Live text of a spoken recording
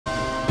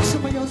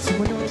Sumayaw,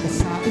 sumunod ka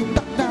sa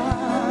utak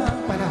ng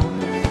panahon,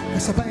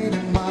 kasabay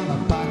ng mga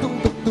bagong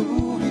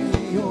tugtugin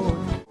ngayon.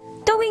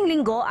 Tuwing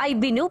linggo ay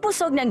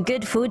binubusog ng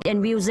good food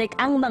and music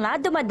ang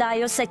mga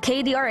dumadayo sa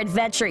KDR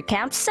Adventure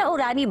Camp sa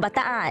Orani,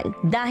 Bataan.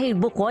 Dahil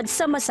bukod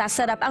sa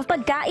masasarap ang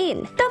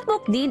pagkain,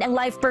 tampok din ang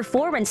live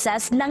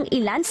performances ng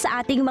ilan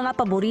sa ating mga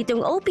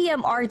paboritong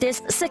OPM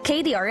artists sa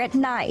KDR at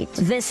night.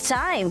 This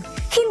time,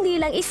 hindi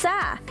lang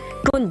isa,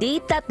 kundi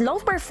 3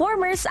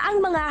 performers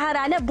ang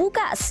Manghaharana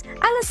bukas,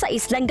 alas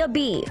 6 ng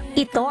gabi.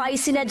 Ito ay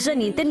sina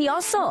Janine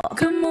Teñoso,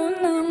 Come on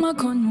na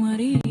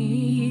makunwari,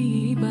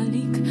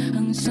 balik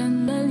ang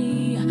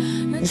sandali.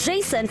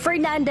 Jason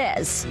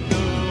Fernandez,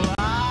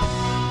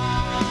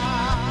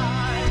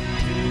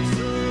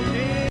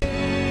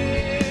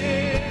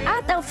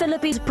 at ang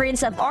Philippines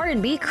Prince of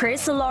R&B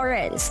Kris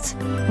Lawrence.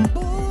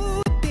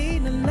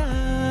 Buti na lang,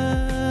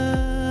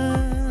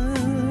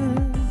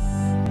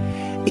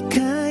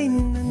 ika'y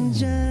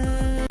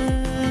nandyan.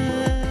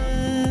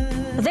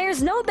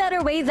 There's no better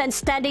way than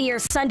spending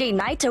your Sunday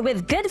night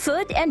with good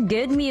food and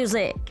good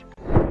music.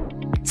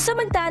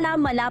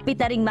 Samantala, malapit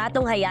na ring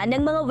matunghayan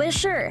ng mga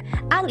wisher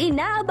ang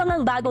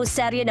inaabangang bagong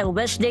serye ng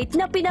wish date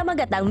na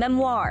pinamagatang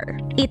Memoir.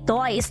 Ito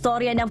ay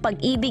istorya ng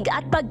pag-ibig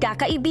at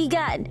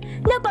pagkakaibigan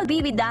na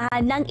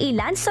pagbibidahan ng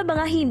ilan sa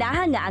mga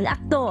hinahangaang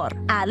aktor: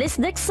 Alice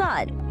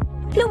Dixon,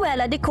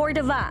 Luella de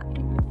Cordova,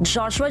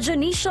 Joshua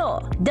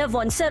Junicio,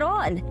 Devon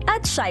Seron,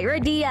 at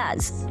Shira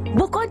Diaz.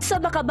 Bukod sa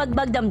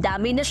makabagbag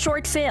damdamin na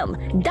short film,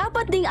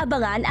 dapat ding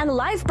abangan ang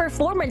live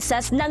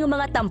performances ng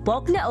mga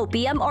tampok na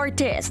OPM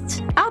artists.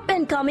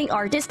 Up-and-coming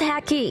artist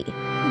Hacky,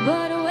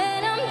 But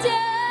when I'm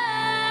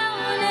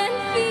down and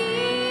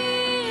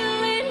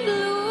feeling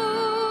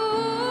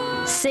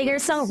blue,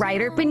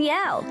 singer-songwriter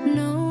Pinyao,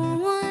 no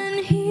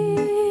one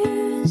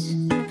hears,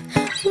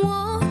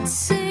 won't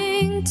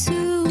sing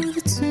to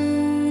the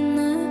tune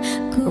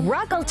I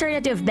rock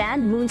alternative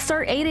band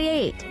Moonstar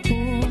 88,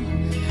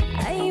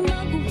 ay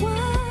magwawakas.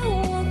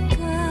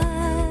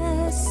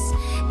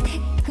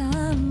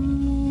 Teka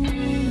muna.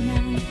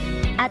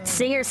 at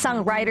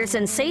singer-songwriter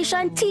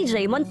sensation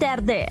TJ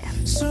Monterde.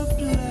 Sa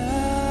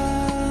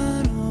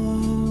plano,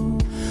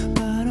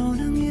 paano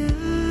nangyari?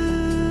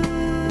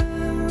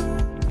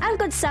 Ang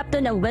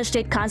konsepto ng Wish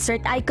Date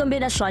concert ay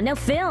kombinasyon ng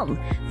film,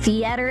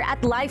 theater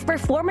at live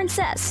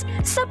performances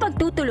sa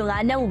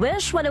pagtutulungan ng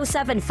Wish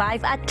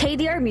 1075 at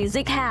KDR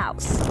Music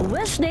House.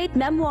 Wish Date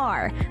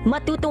Memoir,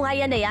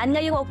 matutunghayan na yan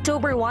ngayong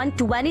October 1,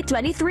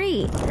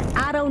 2023.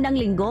 Araw ng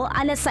Linggo,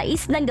 alas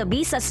 6 ng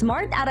gabi sa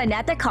Smart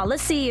Araneta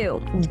Coliseum.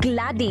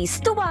 Gladys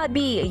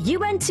Tuwabi,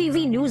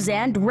 UNTV News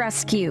and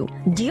Rescue.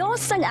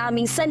 Diyos ang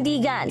aming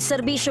sandigan,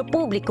 serbisyo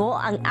publiko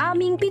ang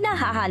aming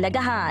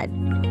pinahahalagahan.